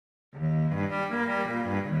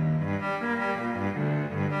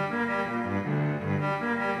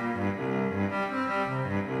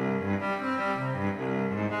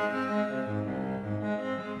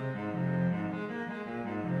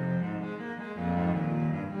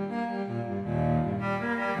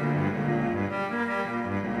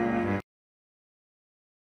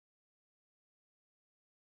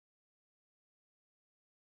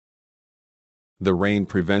The rain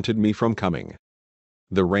prevented me from coming.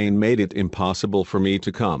 The rain made it impossible for me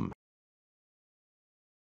to come.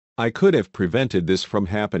 I could have prevented this from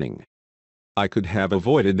happening. I could have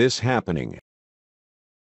avoided this happening.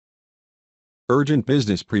 Urgent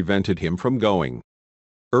business prevented him from going.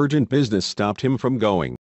 Urgent business stopped him from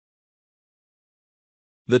going.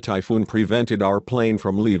 The typhoon prevented our plane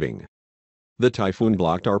from leaving. The typhoon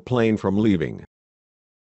blocked our plane from leaving.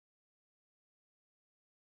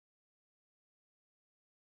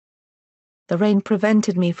 The rain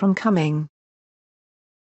prevented me from coming.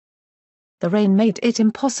 The rain made it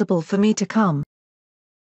impossible for me to come.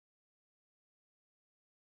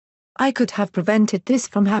 I could have prevented this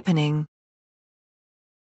from happening.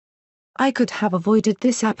 I could have avoided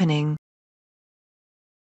this happening.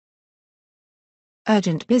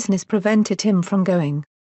 Urgent business prevented him from going.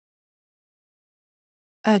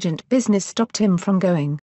 Urgent business stopped him from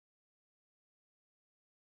going.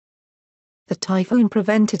 The typhoon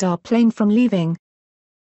prevented our plane from leaving.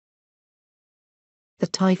 The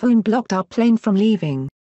typhoon blocked our plane from leaving.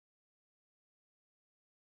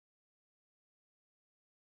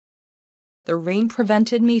 The rain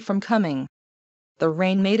prevented me from coming. The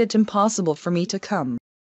rain made it impossible for me to come.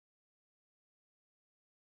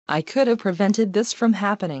 I could have prevented this from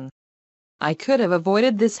happening. I could have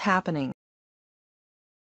avoided this happening.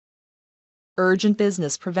 Urgent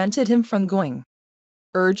business prevented him from going.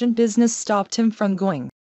 Urgent business stopped him from going.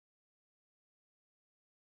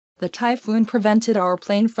 The typhoon prevented our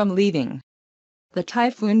plane from leaving. The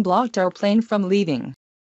typhoon blocked our plane from leaving.